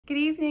Good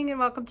evening and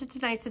welcome to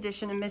tonight's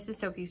edition of Mrs.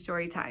 Sophie's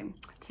Story Time.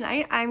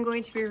 Tonight I'm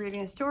going to be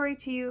reading a story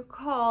to you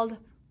called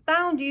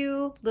Found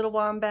You, Little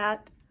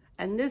Wombat,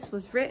 and this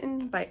was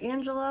written by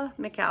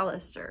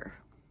McAllister.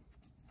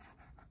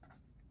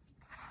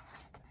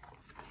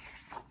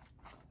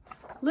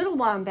 Little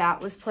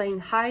Wombat was playing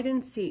hide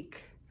and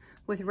seek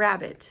with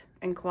Rabbit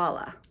and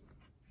Koala.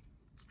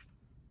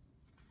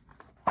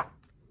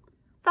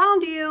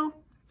 Found you,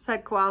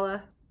 said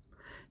Koala.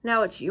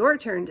 Now it's your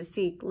turn to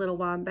seek, Little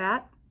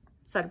Wombat,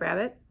 said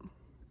Rabbit.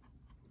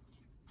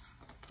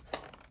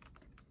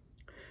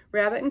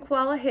 Rabbit and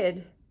Koala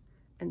hid,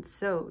 and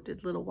so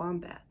did Little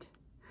Wombat.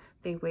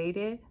 They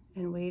waited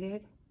and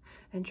waited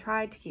and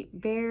tried to keep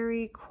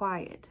very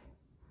quiet.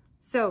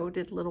 So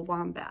did Little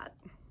Wombat.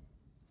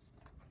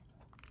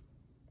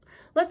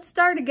 Let's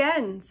start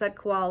again, said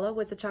Koala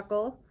with a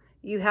chuckle.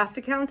 You have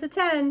to count to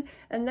 10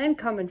 and then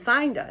come and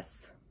find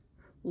us.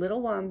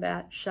 Little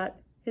Wombat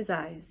shut his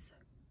eyes.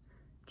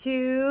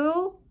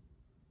 2,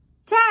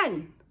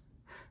 10.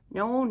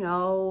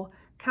 No,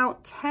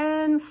 count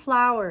 10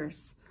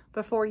 flowers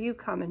before you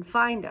come and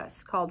find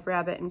us, called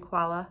Rabbit and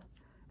Koala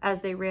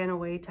as they ran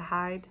away to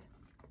hide.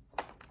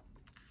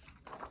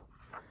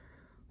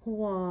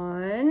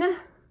 1,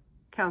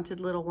 counted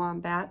Little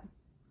Wombat,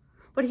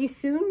 but he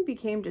soon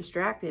became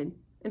distracted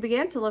and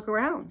began to look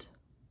around.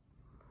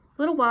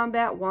 Little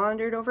Wombat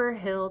wandered over a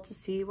hill to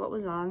see what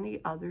was on the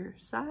other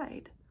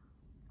side.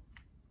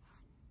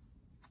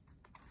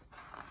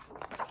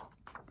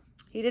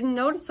 He didn't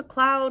notice a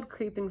cloud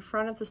creep in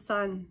front of the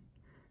sun.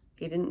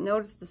 He didn't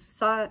notice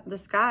the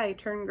sky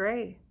turn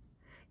gray.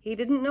 He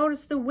didn't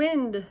notice the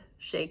wind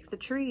shake the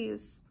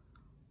trees.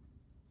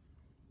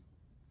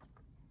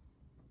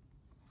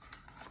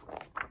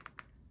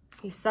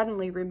 He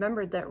suddenly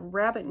remembered that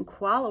Rabbit and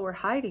Koala were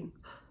hiding.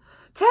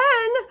 10!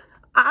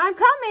 I'm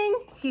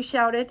coming, he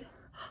shouted.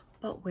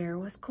 But where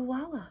was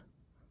Koala?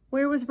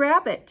 Where was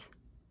Rabbit?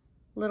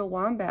 Little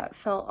Wombat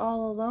felt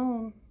all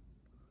alone.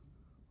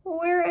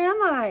 Where am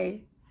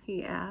I?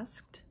 He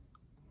asked.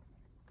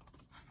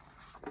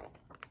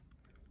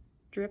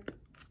 Drip,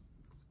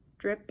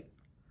 drip.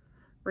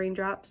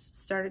 Raindrops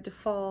started to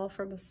fall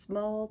from a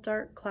small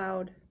dark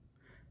cloud.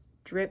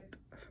 Drip,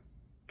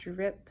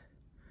 drip.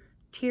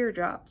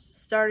 Teardrops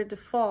started to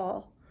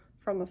fall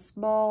from a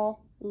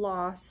small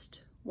lost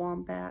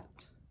wombat.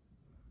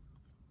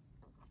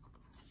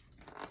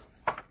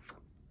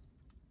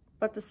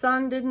 But the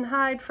sun didn't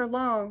hide for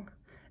long,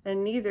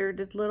 and neither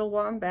did Little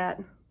Wombat.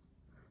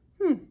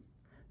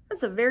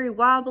 That's a very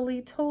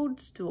wobbly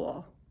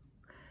toadstool.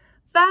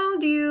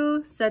 Found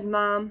you, said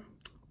Mom.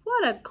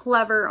 What a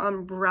clever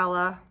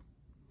umbrella.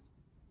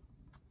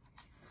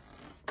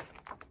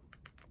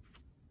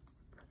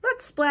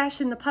 Let's splash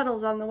in the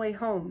puddles on the way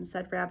home,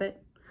 said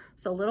Rabbit.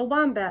 So Little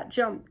Wombat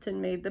jumped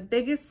and made the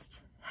biggest,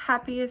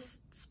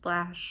 happiest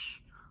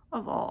splash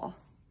of all.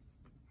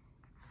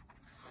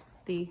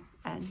 The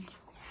end.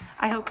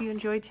 I hope you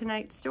enjoyed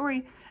tonight's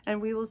story, and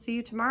we will see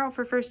you tomorrow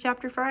for First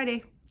Chapter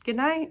Friday. Good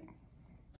night.